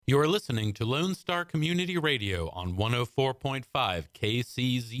You are listening to Lone Star Community Radio on 104.5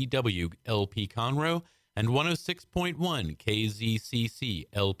 KCZW LP Conroe and 106.1 KZCC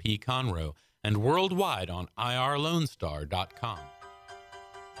LP Conroe and worldwide on irlonestar.com.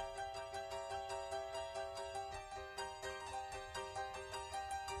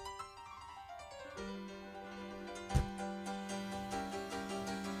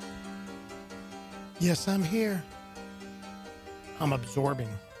 Yes, I'm here. I'm absorbing.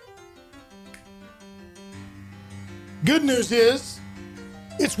 Good news is,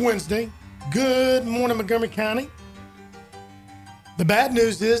 it's Wednesday. Good morning, Montgomery County. The bad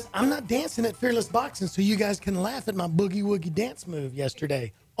news is, I'm not dancing at Fearless Boxing, so you guys can laugh at my boogie-woogie dance move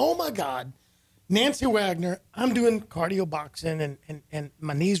yesterday. Oh my God. Nancy Wagner, I'm doing cardio boxing, and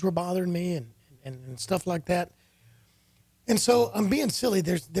my knees were bothering me and stuff like that. And so I'm being silly.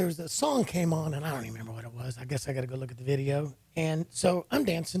 There's a song came on, and I don't even remember what it was. I guess I got to go look at the video. And so I'm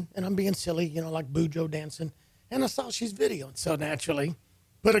dancing, and I'm being silly, you know, like Boudreaux dancing. And I saw she's videoing. So naturally,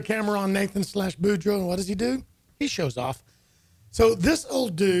 put a camera on Nathan/Boudreaux, and what does he do? He shows off. So this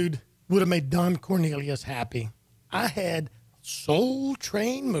old dude would have made Don Cornelius happy. I had Soul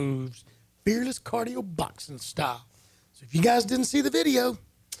Train moves, Fearless cardio boxing style. So if you guys didn't see the video,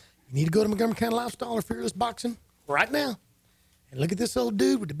 you need to go to Montgomery County Lifestyle or Fearless Boxing right now. And look at this old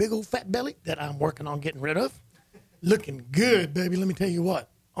dude with the big old fat belly that I'm working on getting rid of. Looking good, baby. Let me tell you what.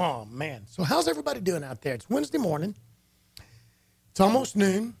 Oh, man. So how's everybody doing out there? It's Wednesday morning. It's almost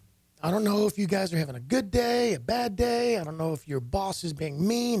noon. I don't know if you guys are having a good day, a bad day. I don't know if your boss is being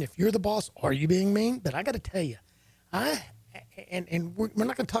mean. If you're the boss, are you being mean? But I got to tell you, we're not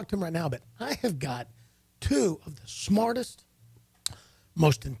going to talk to him right now, but I have got two of the smartest,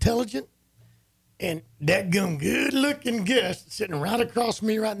 most intelligent, and dadgum good-looking guests sitting right across from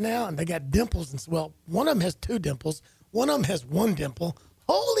me right now, and they got dimples. And well, one of them has two dimples. One of them has one dimple.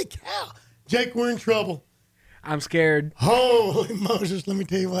 Holy cow. Jake, we're in trouble. I'm scared. Holy Moses, let me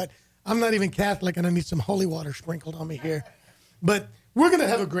tell you what. I'm not even Catholic, and I need some holy water sprinkled on me here. But we're going to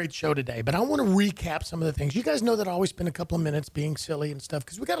have a great show today, but I want to recap some of the things. You guys know that I always spend a couple of minutes being silly and stuff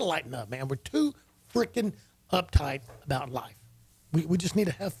because we got to lighten up, man. We're too freaking uptight about life. We just need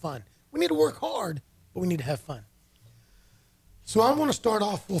to have fun. We need to work hard, but we need to have fun. So I want to start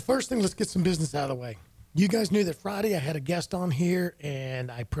off, well, first thing, let's get some business out of the way. You guys knew that Friday I had a guest on here,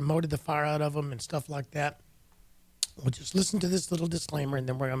 and I promoted the fire out of them and stuff like that. Well, just listen to this little disclaimer, and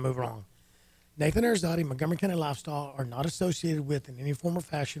then we're going to move on. Nathan Arzadi, Montgomery County Lifestyle are not associated with, in any form or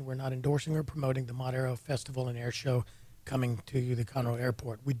fashion, we're not endorsing or promoting the Mod Aero Festival and Air Show coming to the Conroe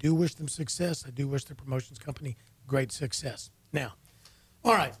Airport. We do wish them success. I do wish the promotions company great success. Now,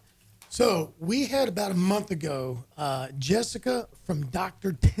 all right. So we had about a month ago, Jessica from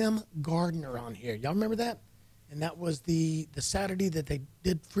Dr. Tim Gardner on here. Y'all remember that? And that was the Saturday that they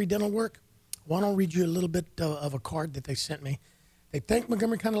did free dental work. Well, I'll read you a little bit of a card that they sent me. They thank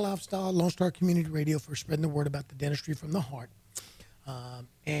Montgomery County Lifestyle, Lone Star Community Radio for spreading the word about the dentistry from the heart.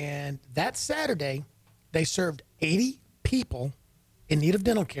 And that Saturday, they served 80 people in need of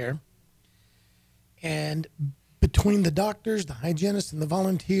dental care. And between the doctors, the hygienists, and the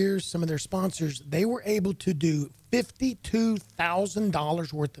volunteers, some of their sponsors, they were able to do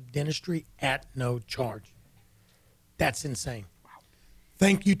 $52,000 worth of dentistry at no charge. That's insane. Wow.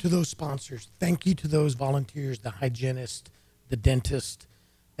 Thank you to those sponsors. Thank you to those volunteers, the hygienist, the dentist.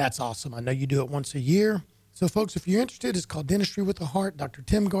 That's awesome. I know you do it once a year. So, folks, if you're interested, it's called Dentistry with a Heart, Dr.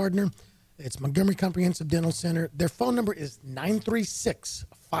 Tim Gardner. It's Montgomery Comprehensive Dental Center. Their phone number is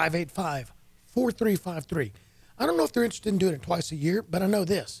 936-585-4353. I don't know if they're interested in doing it twice a year, but I know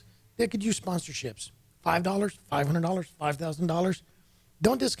this. They could use sponsorships. $5, $500, $5,000.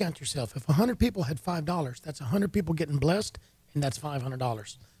 Don't discount yourself. If 100 people had $5, that's 100 people getting blessed, and that's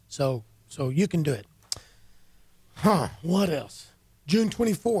 $500. So you can do it. What else? June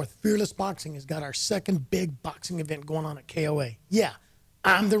 24th, Fearless Boxing has got our second big boxing event going on at KOA. Yeah,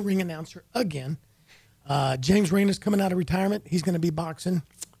 I'm the ring announcer again. James Rain is coming out of retirement. He's going to be boxing,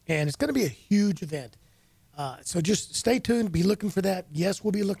 and it's going to be a huge event. So just stay tuned. Be looking for that. Yes,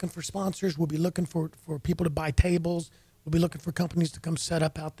 we'll be looking for sponsors. We'll be looking for people to buy tables. We'll be looking for companies to come set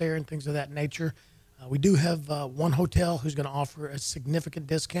up out there and things of that nature. We do have one hotel who's going to offer a significant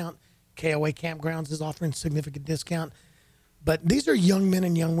discount. KOA Campgrounds is offering significant discount. But these are young men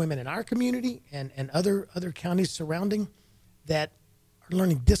and young women in our community and other counties surrounding that are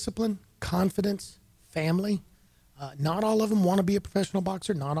learning discipline, confidence, family. Not all of them want to be a professional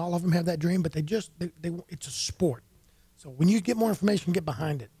boxer. Not all of them have that dream, but it's a sport. So when you get more information, get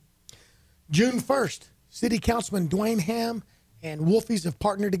behind it. June 1st, City Councilman Dwayne Ham and Wolfies have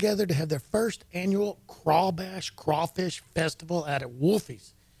partnered together to have their first annual Crawbash Crawfish Festival out at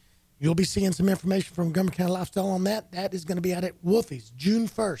Wolfies. You'll be seeing some information from Montgomery County Lifestyle on that. That is going to be out at Wolfie's June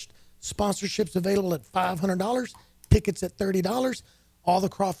 1st. Sponsorships available at $500, tickets at $30. All the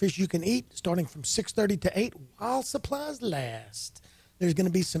crawfish you can eat, starting from 6:30 to 8 while supplies last. There's going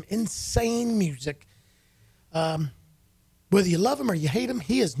to be some insane music. Whether you love him or you hate him,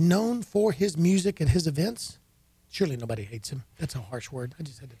 he is known for his music at his events. Surely nobody hates him. That's a harsh word. I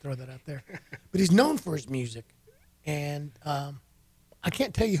just had to throw that out there. But he's known for his music. And I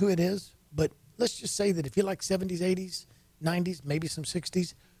can't tell you who it is, but let's just say that if you like 70s, 80s, 90s, maybe some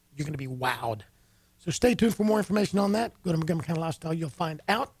 60s, you're going to be wowed. So stay tuned for more information on that. Go to Montgomery County Lifestyle. You'll find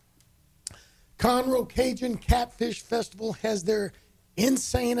out. Conroe Cajun Catfish Festival has their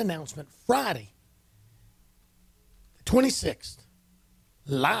insane announcement Friday, the 26th,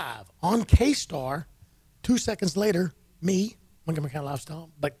 live on K-Star. 2 seconds later, me, Montgomery County Lifestyle,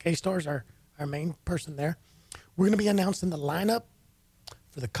 but K-Star is our main person there. We're going to be announcing the lineup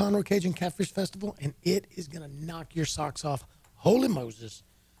for the Conroe Cajun Catfish Festival, and it is going to knock your socks off. Holy Moses.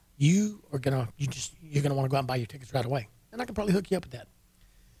 You're gonna want to go out and buy your tickets right away. And I can probably hook you up with that.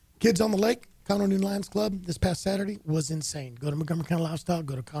 Kids on the Lake, Conroe Noon Lions Club this past Saturday was insane. Go to Montgomery County Lifestyle,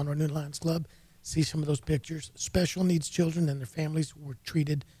 go to Conroe Noon Lions Club, see some of those pictures. Special needs children and their families were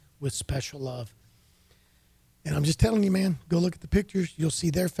treated with special love. And I'm just telling you, man, go look at the pictures. You'll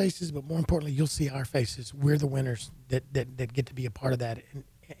see their faces, but more importantly, you'll see our faces. We're the winners that get to be a part of that.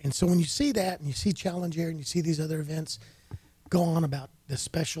 And so when you see that and you see Challenge Air and you see these other events go on about the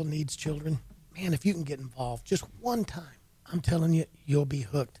special needs children, man, if you can get involved just one time, I'm telling you, you'll be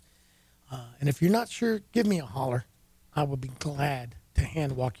hooked. And if you're not sure, give me a holler. I will be glad to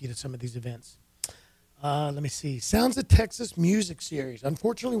hand walk you to some of these events. Let me see. Sounds of Texas Music Series.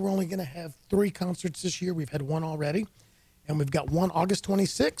 Unfortunately, we're only going to have 3 concerts this year. We've had one already. And we've got one August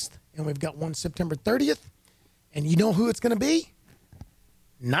 26th. And we've got one September 30th. And you know who it's going to be?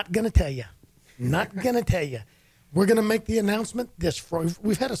 Not going to tell you. Not going to tell you. We're going to make the announcement this Friday.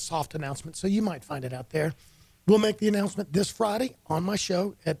 We've had a soft announcement, so you might find it out there. We'll make the announcement this Friday on my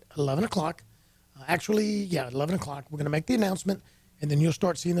show at 11 o'clock. 11 o'clock. We're going to make the announcement, and then you'll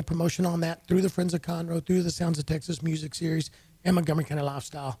start seeing the promotion on that through the Friends of Conroe, through the Sounds of Texas Music Series, and Montgomery County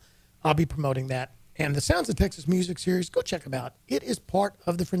Lifestyle. I'll be promoting that. And the Sounds of Texas Music Series, go check them out. It is part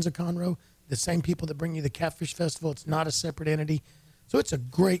of the Friends of Conroe, the same people that bring you the Catfish Festival. It's not a separate entity. So it's a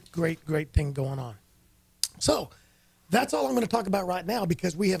great, great, great thing going on. So that's all I'm going to talk about right now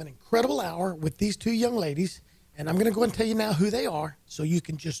because we have an incredible hour with these 2 young ladies. And I'm going to go and tell you now who they are so you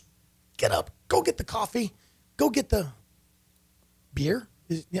can just get up, go get the coffee, go get the beer.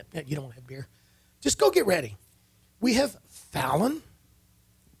 You don't want to have beer. Just go get ready. We have Fallon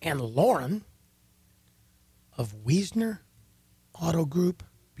and Lauren of Wiesner Auto Group,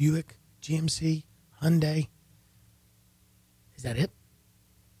 Buick, GMC, Hyundai. Is that it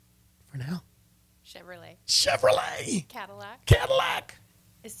for now? Chevrolet. Cadillac.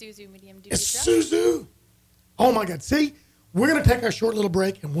 Isuzu medium duty truck. Isuzu. Oh my God. See, we're going to take our short little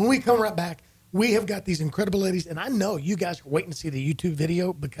break. And when we come right back, we have got these incredible ladies. And I know you guys are waiting to see the YouTube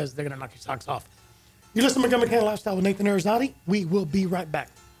video because they're going to knock your socks off. You listen to Montgomery County Lifestyle with Nathan Arizati. We will be right back.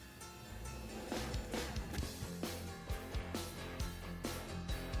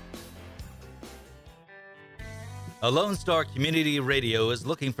 A Lone Star Community Radio is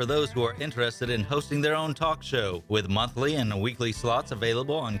looking for those who are interested in hosting their own talk show with monthly and weekly slots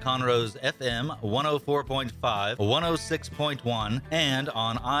available on Conroe's FM 104.5, 106.1, and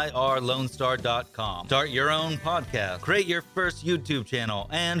on irlonestar.com. Start your own podcast, create your first YouTube channel,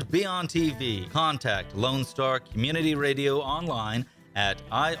 and be on TV. Contact Lone Star Community Radio online at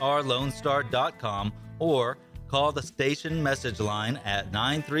irlonestar.com or call the station message line at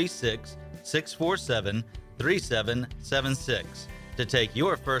 936-647-3776 to take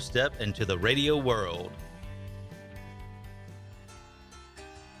your first step into the radio world.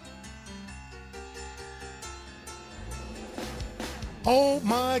 Oh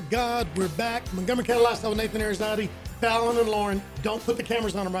my God, we're back. Montgomery County Lifestyle with Nathan Arizati, Fallon and Lauren. Don't put the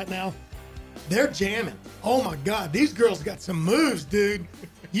cameras on them right now. They're jamming. Oh my God, these girls got some moves, dude.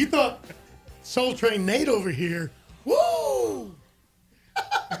 You thought Soul Train Nate over here. Woo!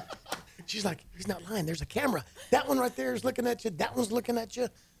 She's like, he's not lying. There's a camera. That one right there is looking at you. That one's looking at you.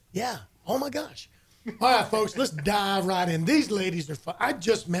 Yeah. Oh, my gosh. All right, folks, let's dive right in. These ladies are fun. I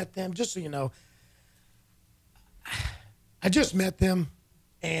just met them, just so you know. I just met them,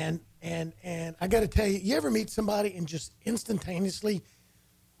 and I got to tell you, you ever meet somebody and just instantaneously,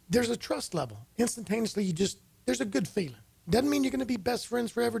 there's a trust level. Instantaneously, there's a good feeling. Doesn't mean you're going to be best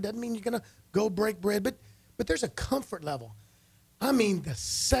friends forever. Doesn't mean you're going to go break bread, but there's a comfort level. I mean, the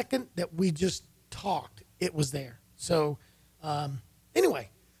second that we just talked, it was there. So, anyway,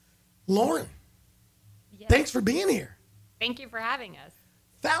 Lauren, Yes. thanks for being here. Thank you for having us.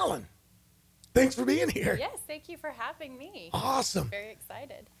 Fallon, thanks for being here. Yes, thank you for having me. Awesome. Very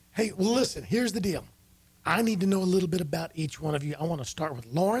excited. Hey, well, listen, here's the deal. I need to know a little bit about each one of you. I want to start with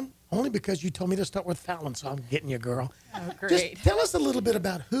Lauren, only because you told me to start with Fallon, so I'm getting you, girl. Oh, Just tell us a little bit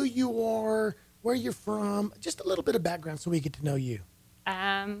about who you are, where you're from, just a little bit of background so we get to know you.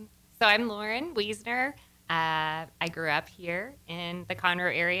 So I'm Lauren Wiesner. I grew up here in the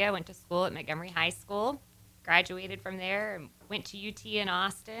Conroe area, went to school at Montgomery High School, graduated from there, and went to UT in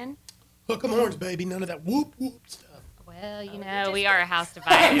Austin. Hook 'em horns, baby. None of that whoop, whoop stuff. Well, you know, we are a house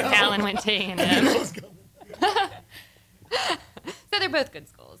divided. Fallon went to A&M. So they're both good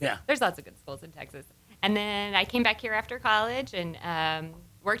schools. Yeah. There's lots of good schools in Texas. And then I came back here after college and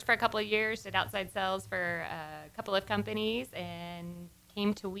worked for a couple of years, did outside sales for a couple of companies, and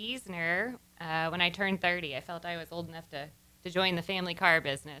came to Wiesner when I turned 30. I felt I was old enough to join the family car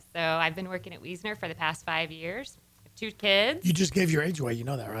business. So I've been working at Wiesner for the past 5 years. I have 2 kids. You just gave your age away. You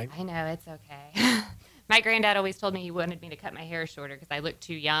know that, right? I know, it's okay. My granddad always told me he wanted me to cut my hair shorter because I looked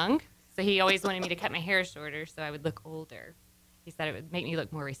too young. So he always wanted me to cut my hair shorter so I would look older. He said it would make me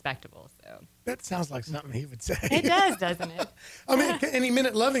look more respectable. So That sounds like something he would say. it does, doesn't it? I mean, and he meant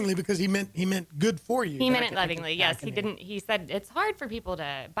it lovingly because he meant good for you. He But meant I it can- lovingly. I Yes, can- he didn't. He said it's hard for people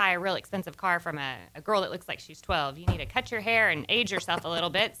to buy a real expensive car from a girl that looks like she's 12. You need to cut your hair and age yourself a little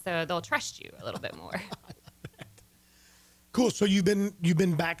bit so they'll trust you a little bit more. Cool. So you've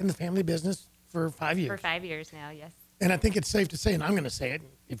been back in the family business for 5 years. For 5 years now, yes. And I think it's safe to say, and I'm going to say it,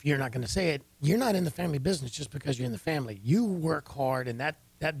 if you're not going to say it, you're not in the family business just because you're in the family. You work hard, and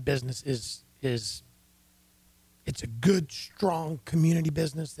that business is it's a good, strong community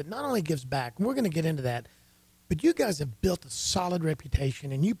business that not only gives back, and we're going to get into that, but you guys have built a solid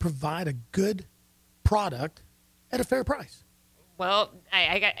reputation, and you provide a good product at a fair price. Well,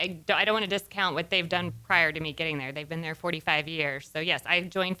 I don't want to discount what they've done prior to me getting there. They've been there 45 years. So, yes, I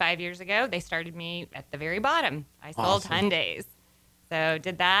joined 5 years ago. They started me at the very bottom. I sold Awesome. Hyundais. So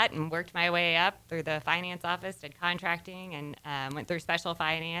did that and worked my way up through the finance office, did contracting, and went through special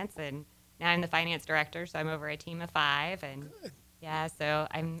finance. And now I'm the finance director, so I'm over a team of 5. And, yeah, so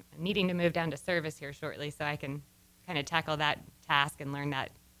I'm needing to move down to service here shortly so I can kind of tackle that task and learn that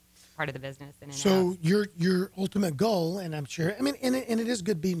part of the business. In and So out. your ultimate goal, and I'm sure, I mean, and it is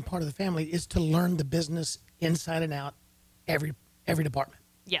good being part of the family, is to learn the business inside and out, every department.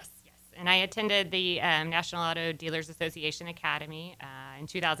 Yes. And I attended the National Auto Dealers Association Academy in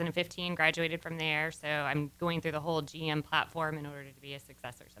 2015, graduated from there. So I'm going through the whole GM platform in order to be a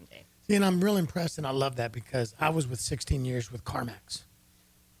successor someday. See, and I'm real impressed, and I love that because I was with 16 years with CarMax.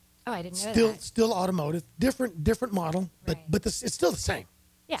 Oh, I didn't know that. Still automotive, different model, but Right. it's still the same.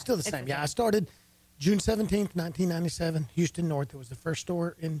 Yeah, Still the it's same. the Yeah, same. I started June 17th, 1997, Houston North. It was the first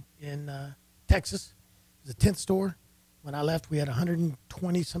store in Texas. It was the 10th store. When I left, we had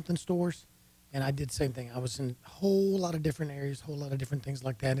 120-something stores, and I did the same thing. I was in a whole lot of different areas, a whole lot of different things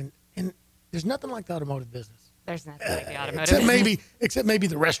like that, and there's nothing like the automotive business. There's nothing like the automotive. Except maybe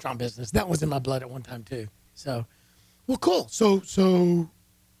the restaurant business. That was in my blood at one time, too. So, well, cool. So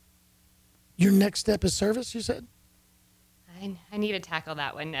your next step is service, you said? I need to tackle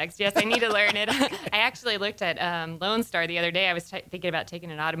that one next. Yes, I need to learn it. I actually looked at Lone Star the other day. I was thinking about taking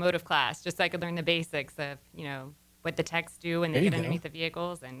an automotive class just so I could learn the basics of, what the techs do when they There you get go. underneath the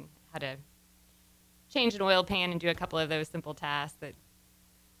vehicles and how to change an oil pan and do a couple of those simple tasks that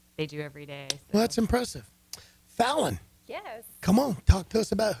they do every day. So. Well, that's impressive. Fallon, Yes. come on. Talk to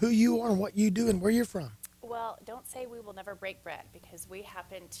us about who you are and what you do and where you're from. Well, don't say we will never break bread because we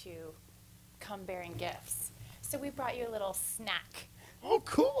happen to come bearing gifts. So we brought you a little snack Oh,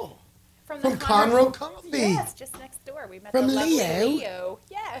 cool. the From Conroe Coffee. Yes, just next door. We met From the lovely Leo. Leo.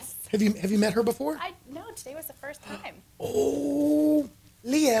 Yes. Have you met her before? No, today was the first time. Oh,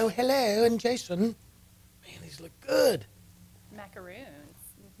 Leo, hello, and Jason. Man, these look good. Macaroons.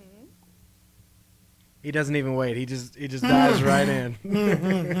 He doesn't even wait. He just dives right in.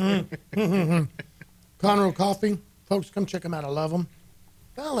 Conroe Coffee. Folks, come check them out. I love them.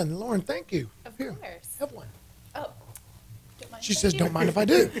 Fallon, Lauren, thank you. Of Here, course. have one. Oh. Don't mind She if I says, do. don't mind if I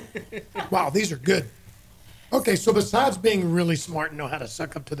do. Wow, these are good. Okay, so besides being really smart and know how to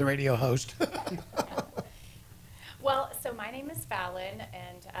suck up to the radio host, Well, so my name is Fallon,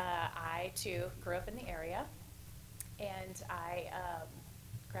 and I, too, grew up in the area. And I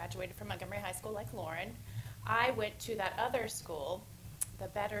graduated from Montgomery High School like Lauren. I went to that other school, the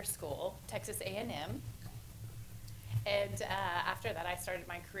better school, Texas A&M. And after that, I started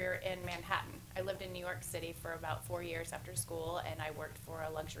my career in Manhattan. I lived in New York City for about 4 years after school, and I worked for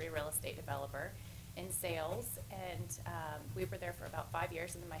a luxury real estate developer. in sales, and we were there for about 5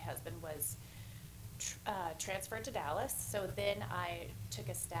 years, and then my husband was transferred to Dallas. So then I took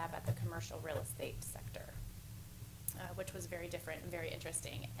a stab at the commercial real estate sector, which was very different and very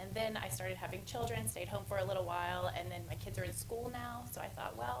interesting. And then I started having children, stayed home for a little while, and then my kids are in school now, so I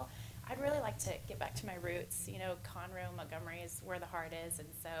thought, well, I'd really like to get back to my roots. You know, Conroe, Montgomery is where the heart is, and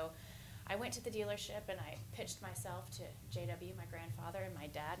so I went to the dealership and I pitched myself to JW, my grandfather, and my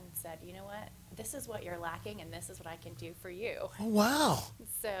dad, and said, you know what, this is what you're lacking, and this is what I can do for you. Oh, wow.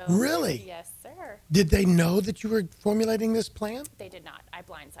 So Really? Yes, sir. Did they know that you were formulating this plan? They did not. I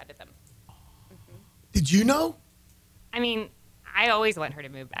blindsided them. Did you know? I mean, I always want her to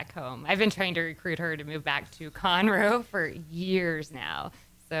move back home. I've been trying to recruit her to move back to Conroe for years now.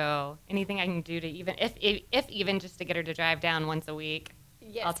 So anything I can do to even, if even just to get her to drive down once a week,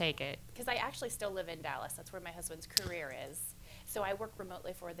 Yes. I'll take it. Because I actually still live in Dallas. That's where my husband's career is. So I work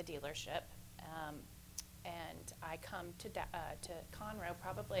remotely for the dealership. And I come to Conroe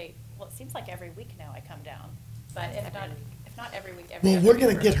probably, well, it seems like every week now I come down. But if not every week, every Well, other we're week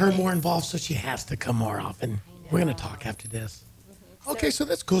going for to get her days. more involved so she has to come more often. We're going to talk after this. So Okay, so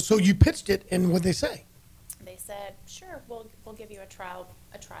that's cool. So you pitched it, and what'd they say? they said, sure, we'll give you a trial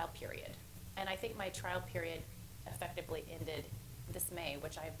period. And I think my trial period effectively ended this May,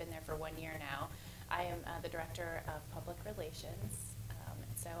 which I've been there for 1 year now. I am the director of public relations,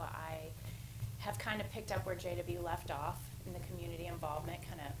 and so I have kind of picked up where JW left off in the community involvement,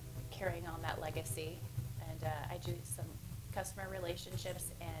 kind of carrying on that legacy. And I do some customer relationships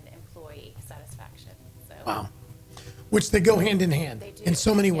and employee satisfaction. So Wow. Which they go hand in hand They do, in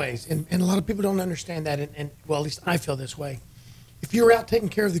so many yes. ways. And a lot of people don't understand that. And well, at least I feel this way. If you're out taking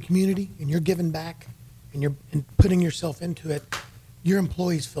care of the community and you're giving back and you're putting yourself into it, your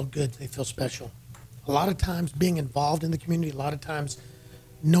employees feel good. They feel special. A lot of times being involved in the community, a lot of times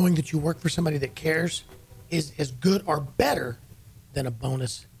knowing that you work for somebody that cares is as good or better than a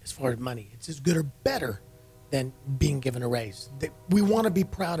bonus as far as money. It's as good or better than being given a raise. We want to be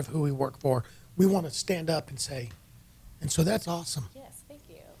proud of who we work for. We want to stand up and say, and so that's awesome. yes, thank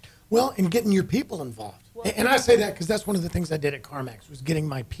you. Well, and getting your people involved. Well- And I say that because that's one of the things I did at CarMax was getting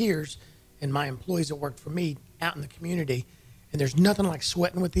my peers and my employees that worked for me out in the community. And there's nothing like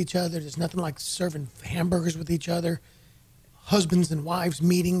sweating with each other. There's nothing like serving hamburgers with each other. Husbands and wives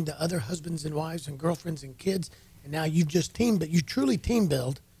meeting the other husbands and wives and girlfriends and kids. And now you've just teamed, but you truly team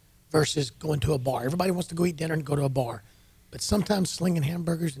build versus going to a bar. Everybody wants to go eat dinner and go to a bar. But sometimes slinging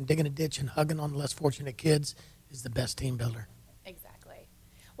hamburgers and digging a ditch and hugging on less fortunate kids is the best team builder. Exactly.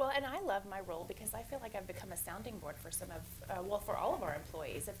 Well, and I love my role because I feel like I've become a sounding board for some of, well, for all of our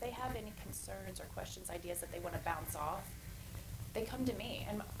employees. If they have any concerns or questions, ideas that they want to bounce off, they come to me.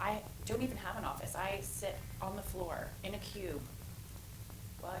 And I don't even have an office. I sit on the floor in a cube.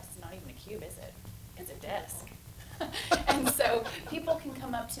 Well, it's not even a cube, is it? It's a desk. And so people can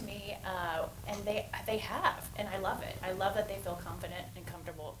come up to me, and they have, and I love it. I love that they feel confident and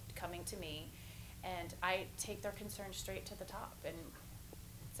comfortable coming to me, and I take their concerns straight to the top. And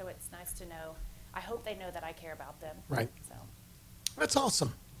so it's nice to know. I hope they know that I care about them. Right. So That's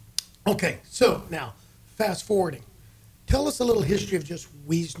awesome. Okay, so now fast forwarding. Tell us a little history of just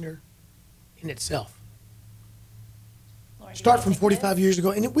Wiesner in itself. Lauren, do you Start wanna from take 45 this? years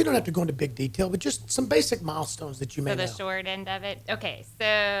ago, and we don't have to go into big detail, but just some basic milestones that you may So the know. short end of it. Okay,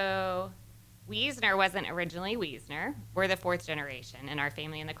 so Wiesner wasn't originally Wiesner. We're the fourth generation in our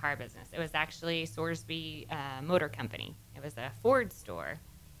family in the car business. It was actually Sorsby Motor Company. It was a Ford store,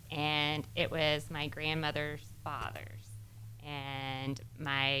 and it was my grandmother's father's. And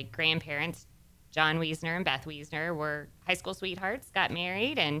my grandparents, John Wiesner and Beth Wiesner, were high school sweethearts, got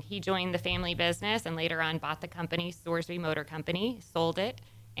married, and he joined the family business and later on bought the company, Sorsby Motor Company, sold it,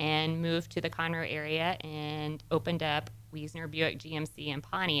 and moved to the Conroe area and opened up Wiesner Buick GMC in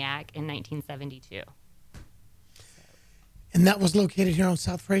Pontiac in 1972. And that was located here on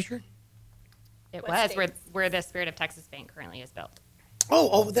South Fraser? It West was Davis. where the Spirit of Texas Bank currently is built.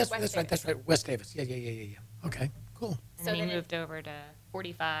 Oh, that's West right, Davis. West Davis. Yeah. Okay, cool. And So then he then it- moved over to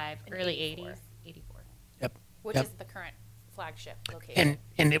 45, In early 84. 80s, 84. Yep. Which yep. is the current flagship location.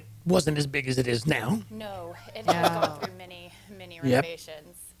 And it wasn't as big as it is now. No, it No. has gone through many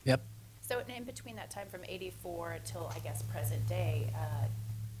renovations. Yep. So in between that time from 84 till, I guess, present day,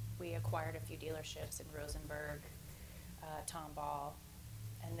 we acquired a few dealerships in Rosenberg, Tomball,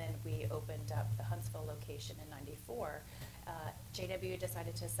 and then we opened up the Huntsville location in 94. JW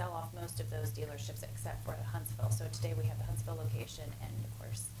decided to sell off most of those dealerships except for Huntsville. So today we have the Huntsville location and, of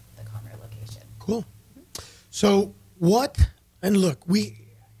course, the Conroe location. Cool. So what, and look,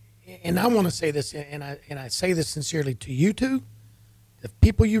 and I want to say this, and I say this sincerely to you two, the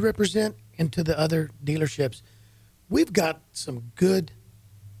people you represent, and to the other dealerships, we've got some good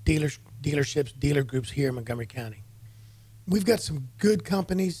dealerships, dealer groups here in Montgomery County. We've got some good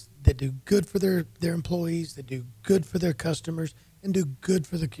companies that do good for their employees, that do good for their customers, and do good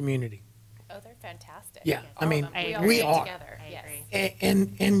for the community. Oh, they're fantastic. Yeah, I mean, I all agree. work we are. together. I Yes.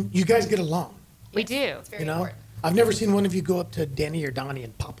 agree. And you guys get along. We Yes, do. It's very You know, important. I've never seen one of you go up to Denny or Donnie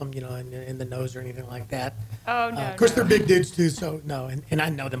and pop them, in the nose or anything like that. Oh, no. Of course, no. they're big dudes too, so no. And I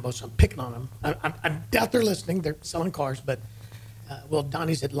know them both, so I'm picking on them. I doubt they're listening. They're selling cars, but well,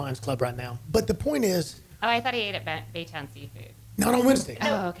 Donnie's at Lions Club right now. But the point is, Oh, I thought he ate at Baytown Seafood. not on Wednesday.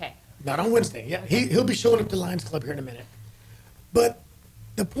 Oh, okay. Not on Wednesday. Yeah, he'll be showing up to Lions Club here in a minute. But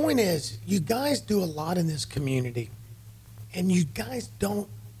the point is, you guys do a lot in this community, and you guys don't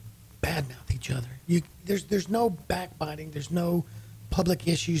badmouth each other. There's no backbiting. There's no public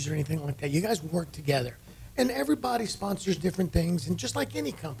issues or anything like that. You guys work together, and everybody sponsors different things, and just like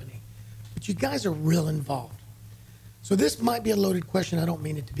any company, but you guys are real involved. So this might be a loaded question. I don't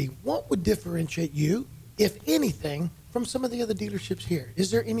mean it to be. What would differentiate you, if anything, from some of the other dealerships here?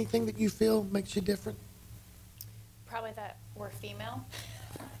 Is there anything that you feel makes you different? Probably that we're female.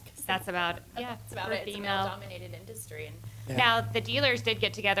 That's about, yeah, That's about we're it. It's a female. male-dominated industry, and Yeah. Now, the dealers did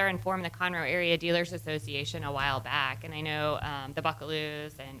get together and form the Conroe Area Dealers Association a while back, and I know the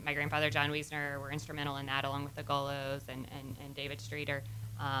Buckaloos and my grandfather, John Wiesner, were instrumental in that, along with the Golos and David Streeter.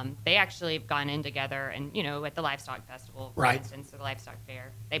 They actually have gone in together and, at the Livestock Festival, for Right. instance, or the Livestock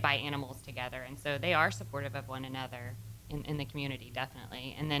Fair, they buy animals together, and so they are supportive of one another in the community,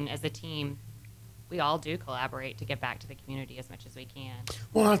 definitely. And then as a team, we all do collaborate to give back to the community as much as we can.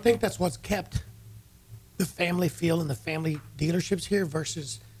 Well, I think that's what's kept the family feel and the family dealerships here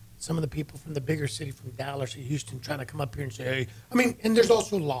versus some of the people from the bigger city, from Dallas or Houston, trying to come up here and say, hey, I mean, and there's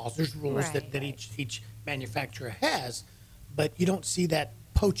also laws, there's rules Right. that each manufacturer has, but you don't see that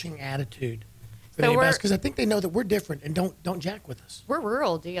poaching attitude for So we're- because I think they know that we're different and don't jack with us. We're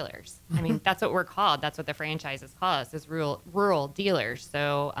rural dealers. I mean, that's what we're called. That's what the franchises call us, is rural dealers.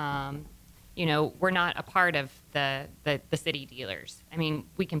 So, we're not a part of the city dealers. I mean,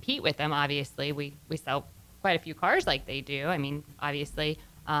 we compete with them, obviously. We sell quite a few cars like they do, I mean, obviously.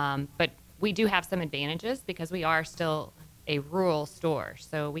 But we do have some advantages because we are still a rural store.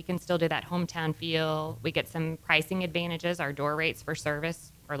 So we can still do that hometown feel. We get some pricing advantages. Our door rates for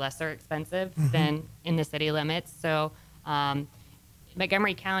service are lesser expensive than in the city limits. So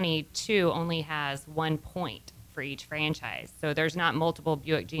Montgomery County, too, only has 1 point for each franchise. So there's not multiple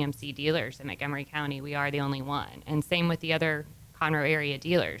Buick GMC dealers in Montgomery County. We are the only one. And same with the other Conroe area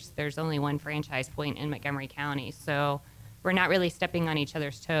dealers. There's only one franchise point in Montgomery County. So we're not really stepping on each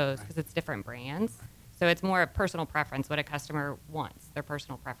other's toes because it's different brands. So it's more a personal preference, what a customer wants, their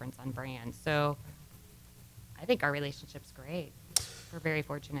personal preference on brands. So I think our relationship's great. We're very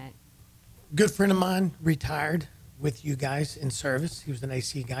fortunate. Good friend of mine retired with you guys in service. He was an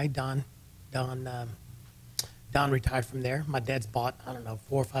AC guy. Don retired from there. My dad's bought,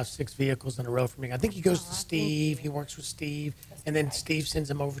 4, 5, 6 vehicles in a row from me. I think he goes to Steve. He works with Steve. And then Steve sends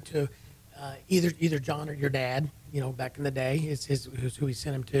him over to either John or your dad, back in the day is who he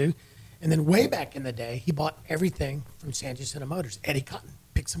sent him to. And then way back in the day, he bought everything from San Jacinto Motors. Eddie Cotton,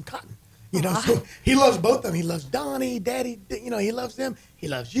 pick some cotton. So he loves both of them. He loves Donnie, Daddy, he loves them. He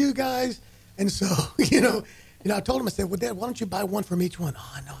loves you guys. And so, I told him, I said, well, Dad, why don't you buy one from each one?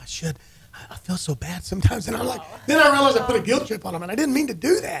 Oh, I know I should. I feel so bad sometimes. And I'm like, then I realized I put a guilt trip on him, and I didn't mean to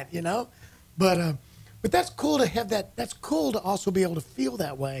do that, But that's cool to have that. That's cool to also be able to feel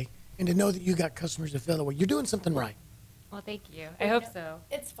that way and to know that you got customers that feel that way. You're doing something right. Well, thank you. I hope so.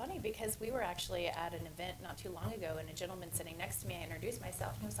 It's funny because we were actually at an event not too long ago, and a gentleman sitting next to me, I introduced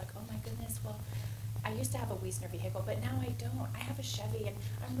myself, and he was like, oh my goodness, well, I used to have a Wiesner vehicle, but now I don't. I have a Chevy, and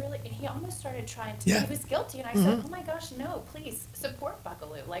and he almost started trying to, Yeah. he was guilty, and I said, oh my gosh, no, please support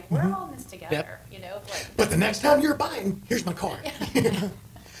Buckaloo. Like, we're all in this together, But the next time you're buying, here's my card.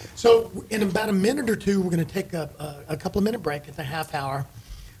 So in about a minute or two, we're going to take a couple of minute break at the half hour.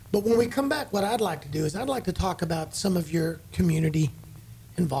 But when we come back, what I'd like to do is I'd like to talk about some of your community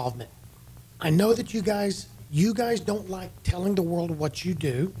involvement. I know that you guys don't like telling the world what you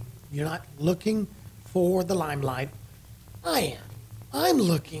do. You're not looking for the limelight. I am. I'm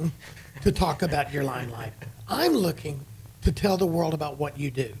looking to talk about your limelight. I'm looking to tell the world about what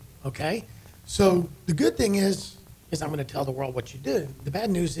you do, okay? So the good thing is I'm going to tell the world what you do. The bad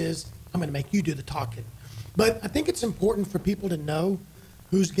news is I'm going to make you do the talking. But I think it's important for people to know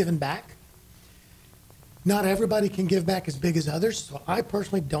who's giving back. Not everybody can give back as big as others, so I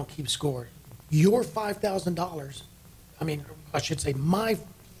personally don't keep score. Your $5,000, I should say my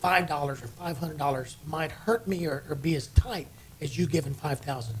 $5 or $500 might hurt me or be as tight as you giving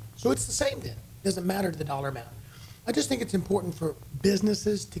 $5,000. So it's the same then. It doesn't matter the dollar amount. I just think it's important for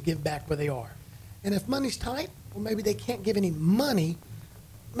businesses to give back where they are. And if money's tight, well, maybe they can't give any money.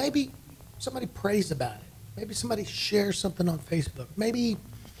 Maybe somebody prays about it. Maybe somebody shares something on Facebook. Maybe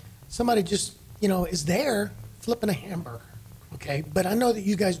somebody just, is there flipping a hamburger. Okay. But I know that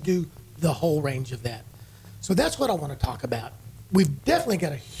you guys do the whole range of that. So that's what I want to talk about. We've definitely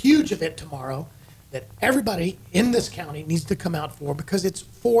got a huge event tomorrow that everybody in this county needs to come out for because it's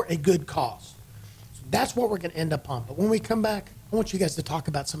for a good cause. So that's what we're going to end up on. But when we come back, I want you guys to talk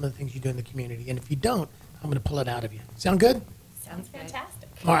about some of the things you do in the community. And if you don't, I'm going to pull it out of you. Sound good? Sounds fantastic.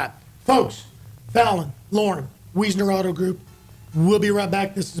 All right. Folks, Fallon, Lauren, Wiesner Auto Group. We'll be right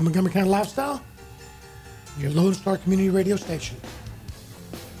back. This is Montgomery County Lifestyle, your Lone Star Community Radio station.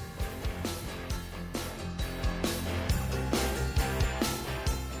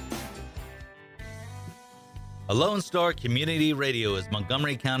 A Lone Star Community Radio is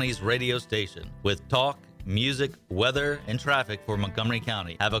Montgomery County's radio station with talk, music, weather, and traffic for Montgomery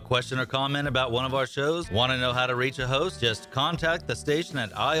County. Have a question or comment about one of our shows? Want to know how to reach a host? Just contact the station at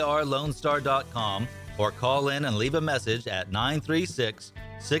irlonestar.com or call in and leave a message at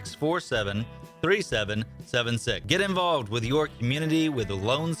 936-647-3776. Get involved with your community with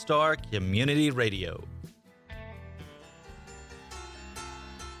Lone Star Community Radio.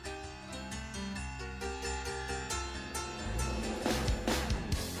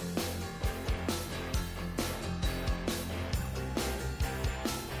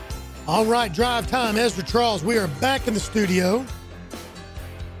 All right, drive time. Ezra Charles, we are back in the studio.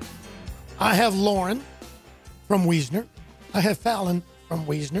 I have Lauren from Wiesner. I have Fallon from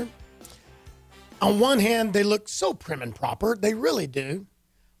Wiesner. On one hand, they look so prim and proper. They really do.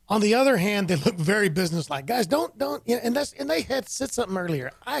 On the other hand, they look very businesslike. Guys, and they had said something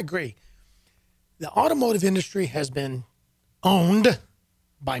earlier. I agree. The automotive industry has been owned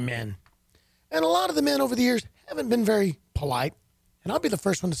by men. And a lot of the men over the years haven't been very polite. And I'll be the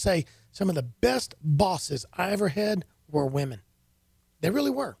first one to say some of the best bosses I ever had were women. They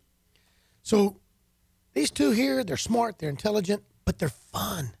really were. So these two here, they're smart, they're intelligent, but they're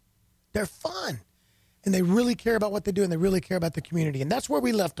fun. They're fun. And they really care about what they do, and they really care about the community. And that's where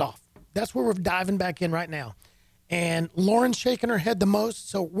we left off. That's where we're diving back in right now. And Lauren's shaking her head the most,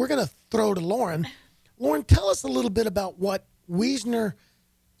 so we're going to throw to Lauren. Lauren, tell us a little bit about what Wiesner,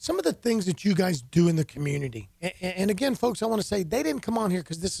 some of the things that you guys do in the community. And again, folks, I want to say they didn't come on here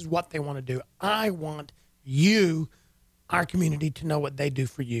because this is what they want to do. I want you, our community, to know what they do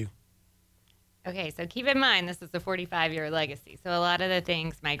for you. Okay, so keep in mind, this is a 45-year legacy. So a lot of the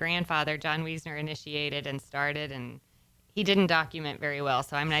things my grandfather, John Wiesner, initiated and started, and he didn't document very well,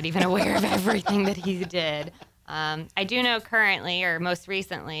 so I'm not even aware of everything that he did. I do know currently, or most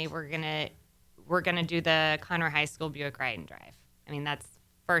recently, we're gonna do the Conroe High School Buick Ride and Drive. I mean, that's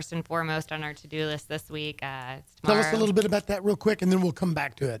first and foremost on our to-do list this week. It's tomorrow. Tell us a little bit about that real quick, and then we'll come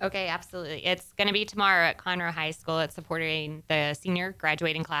back to it. Okay, absolutely. It's going to be tomorrow at Conroe High School. It's supporting the senior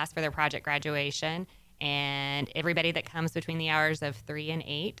graduating class for their project graduation. And everybody that comes between the hours of 3 and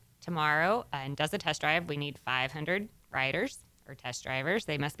 8 tomorrow and does a test drive, we need 500 riders or test drivers.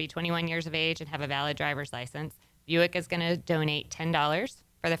 They must be 21 years of age and have a valid driver's license. Buick is going to donate $10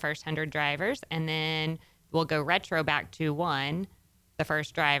 for the first 100 drivers, and then we'll go retro back to the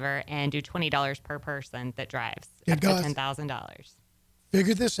first driver, and do $20 per person that drives up to $10,000.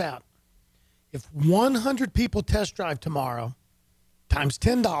 Figure this out. If 100 people test drive tomorrow times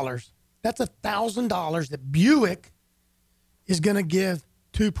 $10, that's $1,000 that Buick is going to give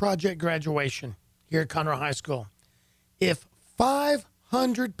to project graduation here at Conroe High School. If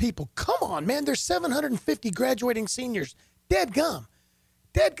 500 people, come on, man, there's 750 graduating seniors. Dead gum.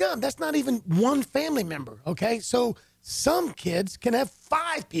 That's not even one family member, okay? So some kids can have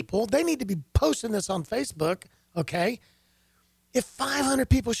 5 people. They need to be posting this on Facebook, okay? If 500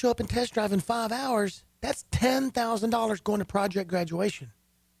 people show up and test drive in 5 hours, that's $10,000 going to project graduation.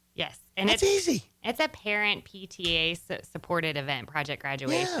 Yes. And it's easy. It's a parent PTA supported event, project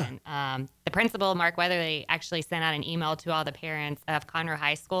graduation. Yeah. The principal, Mark Weatherly, actually sent out an email to all the parents of Conroe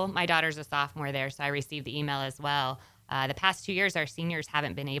High School. My daughter's a sophomore there, so I received the email as well. The past 2 years, our seniors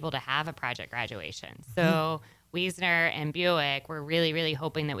haven't been able to have a project graduation. So Wiesner and Buick, we're really, really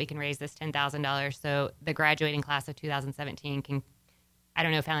hoping that we can raise this $10,000 so the graduating class of 2017 can, I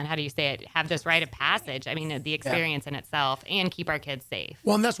don't know, Fallon, how do you say it, have this rite of passage, I mean, the experience in itself, and keep our kids safe.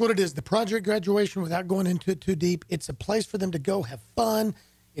 Well, and that's what it is. The project graduation, without going into it too deep, it's a place for them to go have fun.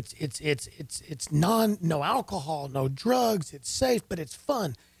 It's no alcohol, no drugs. It's safe, but it's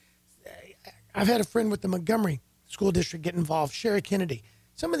fun. I've had a friend with the Montgomery School District get involved, Sherry Kennedy.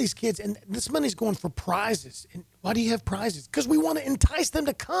 some of these kids, and this money's going for prizes. And why do you have prizes? Because we want to entice them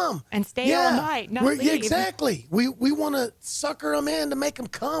to come And stay all night, not Yeah, leave. exactly. We want to sucker them in to make them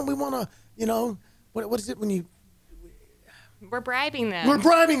come. We want to, you know, what is it when you? We're bribing them. We're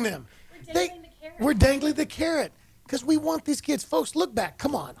bribing them. We're dangling the carrot. We're dangling the carrot because we want these kids. Folks, look back.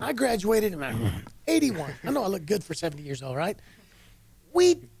 Come on. I graduated in 81. I know I look good for 70 years old, right?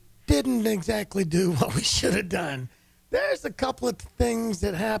 We didn't exactly do what we should have done. There's a couple of things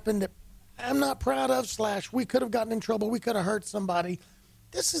that happened that I'm not proud of, / we could have gotten in trouble. We could have hurt somebody.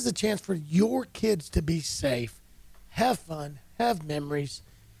 This is a chance for your kids to be safe, have fun, have memories.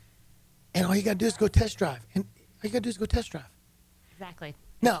 And all you got to do is go test drive. And all you got to do is go test drive. Exactly.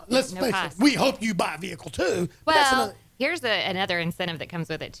 Now, let's No face cost. it. We hope you buy a vehicle too. but that's Well, another- here's another incentive that comes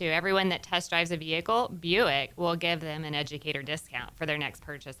with it too. Everyone that test drives a vehicle, Buick will give them an educator discount for their next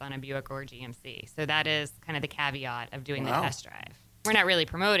purchase on a Buick or GMC. So that is kind of the caveat of doing the Wow. test drive. We're not really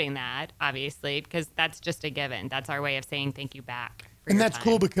promoting that, obviously, because that's just a given. That's our way of saying thank you back. For And your that's time.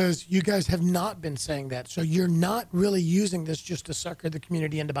 cool because you guys have not been saying that. So you're not really using this just to sucker the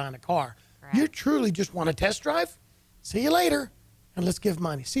community into buying a car. Correct. You truly just want to test drive. See you later, and let's give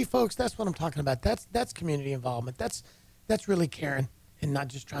money. See, folks, that's what I'm talking about. That's community involvement. That's really caring and not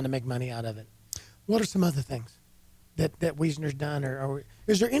just trying to make money out of it. What are some other things that Wiesner's done, or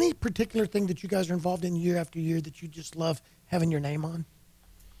is there any particular thing that you guys are involved in year after year that you just love having your name on?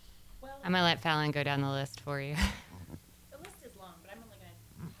 Well, I'm going to let Fallon go down the list for you. the list is long, but I'm only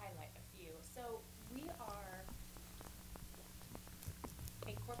going to highlight a few. So we are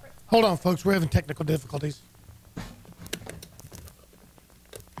a corporate. Hold on, folks. We're having technical difficulties.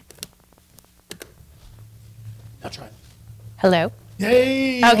 Now try it. Hello.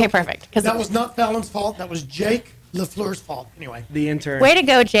 Yay! Okay, perfect. 'Cause that was not Fallon's fault. That was Jake LaFleur's fault. Anyway, The intern. way to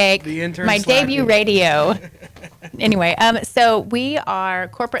go, Jake. The intern My slacking. debut radio. Anyway, so we are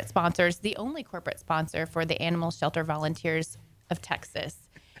corporate sponsors, the only corporate sponsor for the Animal Shelter Volunteers of Texas.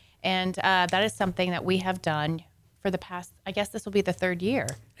 And that is something that we have done for the past, I guess this will be the third year.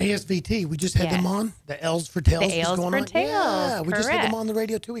 ASVT. We just had them Yes. on. The L's for Tails. The was L's going for on. Tails, Yeah, we just had them correct. on the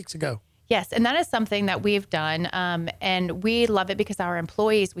radio 2 weeks ago. Yes, and that is something that we've done, and we love it because our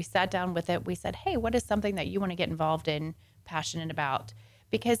employees, we sat down with it. We said, hey, what is something that you want to get involved in, passionate about?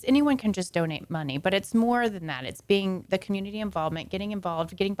 Because anyone can just donate money, but it's more than that. It's being the community involvement, getting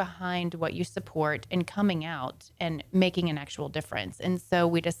involved, getting behind what you support, and coming out and making an actual difference. And so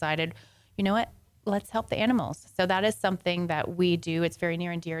we decided, you know what? Let's help the animals. So that is something that we do. It's very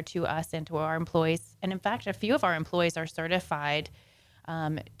near and dear to us and to our employees. And in fact, a few of our employees are certified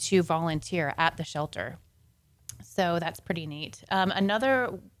to volunteer at the shelter. So that's pretty neat.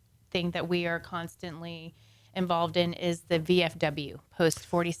 Another thing that we are constantly involved in is the VFW, Post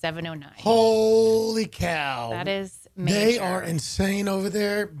 4709. Holy cow! That is major. They are insane over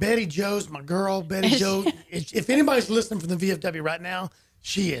there. Betty Jo's my girl. Betty Jo. If anybody's listening from the VFW right now,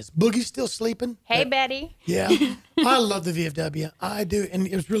 she is. Boogie's still sleeping. Hey, but- Betty. Yeah, I love the VFW. I do, and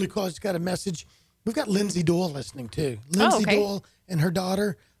it was really cool. I just got a message. We've got Lindsay Doyle listening too. Lindsay okay. Doyle and her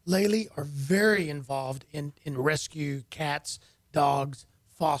daughter Laylee are very involved in rescue cats, dogs,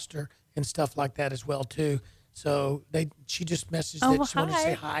 foster, and stuff like that as well too. So she just messaged Oh, that she wanted to hi.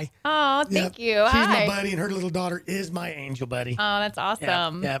 say hi. Oh, thank Yep. you. She's Hi. my buddy, and her little daughter is my angel buddy. Oh, that's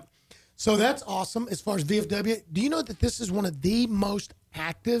awesome. Yeah. So that's awesome. As far as VFW, do you know that this is one of the most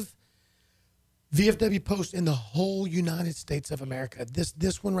active VFW posts in the whole United States of America?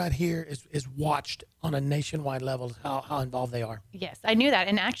 This one right here is watched on a nationwide level. How involved they are. Yes, I knew that.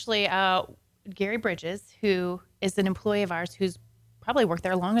 And actually, Gary Bridges, who is an employee of ours who's probably worked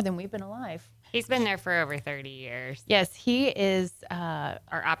there longer than we've been alive. He's been there for over 30 years. Yes, he is. Our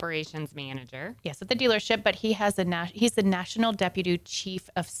operations manager. Yes, at the dealership, but he has he's the National Deputy Chief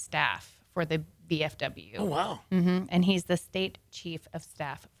of Staff for the VFW. Oh wow! And he's the State Chief of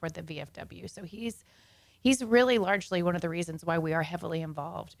Staff for the VFW. So he's really largely one of the reasons why we are heavily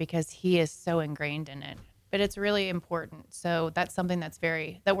involved, because he is so ingrained in it. But it's really important. So that's something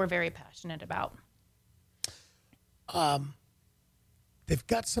that we're very passionate about. They've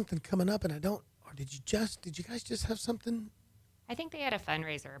got something coming up, and I don't. Or did you guys just have something? I think they had a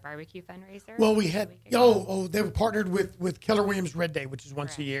fundraiser, a barbecue fundraiser. Well, we had a week ago. they were partnered with Keller Williams Red Day, which is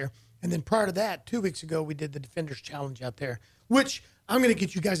once a Correct. year, and then prior to that, 2 weeks ago, we did the Defenders Challenge out there, which I'm going to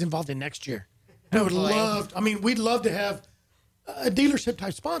get you guys involved in next year. I would love. I mean, we'd love to have a dealership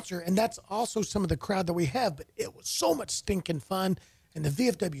type sponsor, and that's also some of the crowd that we have. But it was so much stinking fun, and the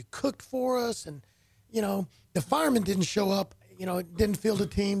VFW cooked for us, and the firemen didn't show up. Didn't field a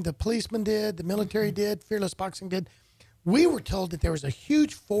team. The policemen did. The military did. Fearless Boxing did. We were told that there was a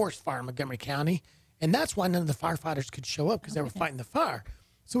huge forest fire in Montgomery County, and that's why none of the firefighters could show up because they were fighting the fire.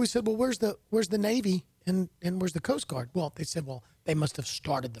 So we said, well, where's the Navy and where's the Coast Guard? Well, they said, well, they must have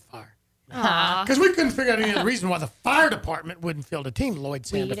started the fire. Because we couldn't figure out any other reason why the fire department wouldn't field a team. Lloyd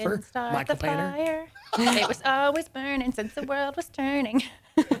We Sandifer, didn't start Michael the Painter. fire. It was always burning since the world was turning.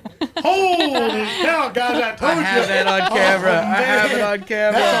 Holy cow, guys, I told I you. have that on camera. Oh, I have it man. on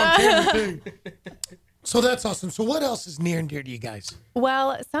camera. That's on camera, too. So that's awesome. So what else is near and dear to you guys?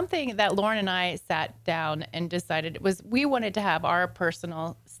 Well, something that Lauren and I sat down and decided was we wanted to have our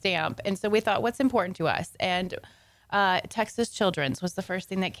personal stamp. And so we thought, what's important to us? And Texas Children's was the first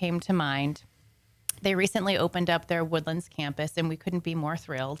thing that came to mind. They recently opened up their Woodlands campus, and we couldn't be more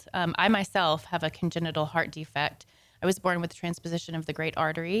thrilled. I myself have a congenital heart defect. I was born with transposition of the great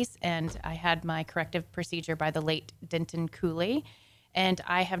arteries, and I had my corrective procedure by the late Denton Cooley. And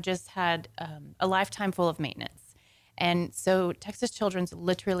I have just had a lifetime full of maintenance. And so Texas Children's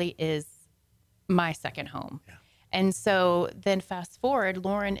literally is my second home. Yeah. And so then fast forward,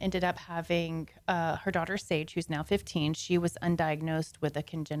 Lauren ended up having her daughter, Sage, who's now 15. She was undiagnosed with a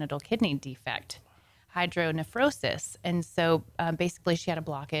congenital kidney defect, hydronephrosis. And so basically she had a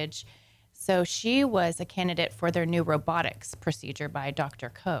blockage. So she was a candidate for their new robotics procedure by Dr.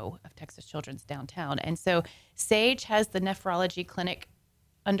 Coe of Texas Children's downtown. And so Sage has the nephrology clinic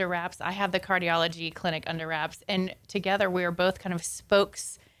under wraps. I have the cardiology clinic under wraps. And together we are both kind of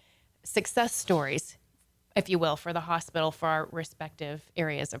success stories, if you will, for the hospital for our respective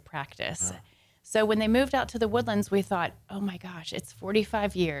areas of practice. Wow. So when they moved out to the Woodlands, we thought, oh my gosh, it's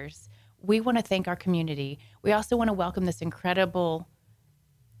 45 years. We want to thank our community. We also want to welcome this incredible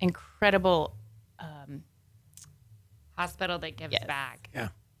hospital that gives back. Yeah,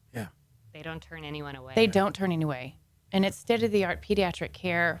 yeah. They don't turn anyone away. They don't turn anyone away. And it's state-of-the-art pediatric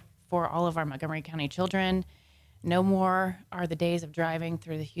care for all of our Montgomery County children. No more are the days of driving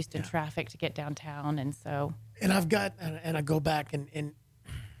through the Houston traffic to get downtown. And so... And I've got, and I go back, and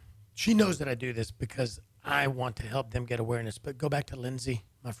she knows that I do this because I want to help them get awareness. But go back to Lindsay,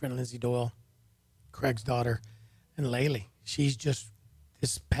 my friend Lindsay Doyle, Craig's daughter, and Laylee. She's just,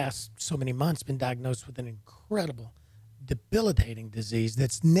 this past so many months, been diagnosed with an incredible, debilitating disease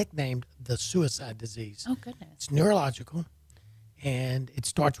that's nicknamed the suicide disease. Oh, goodness. It's neurological, and it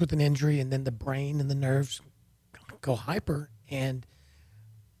starts with an injury, and then the brain and the nerves go hyper. And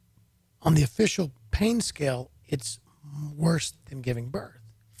on the official pain scale, it's worse than giving birth.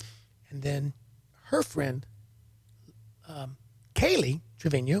 And then her friend, Kaylee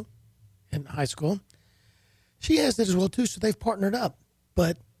Trevino, in high school, she has it as well, too, so they've partnered up.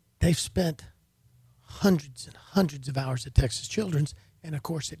 But they've spent hundreds and hundreds of hours at Texas Children's. And, of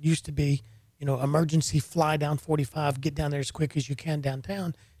course, it used to be, emergency fly down 45, get down there as quick as you can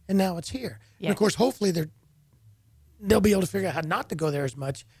downtown. And now it's here. Yeah. And, of course, hopefully they'll be able to figure out how not to go there as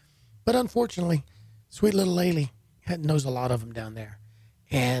much. But, unfortunately, sweet little Laylee knows a lot of them down there.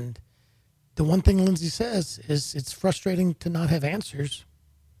 And the one thing Lindsay says is it's frustrating to not have answers,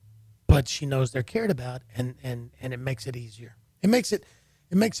 but she knows they're cared about, and it makes it easier. It makes it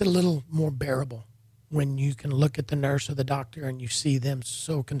a little more bearable when you can look at the nurse or the doctor and you see them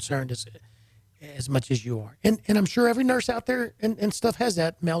so concerned as much as you are. And I'm sure every nurse out there and stuff has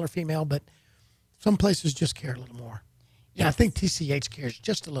that, male or female, but some places just care a little more. Yeah, I think TCH cares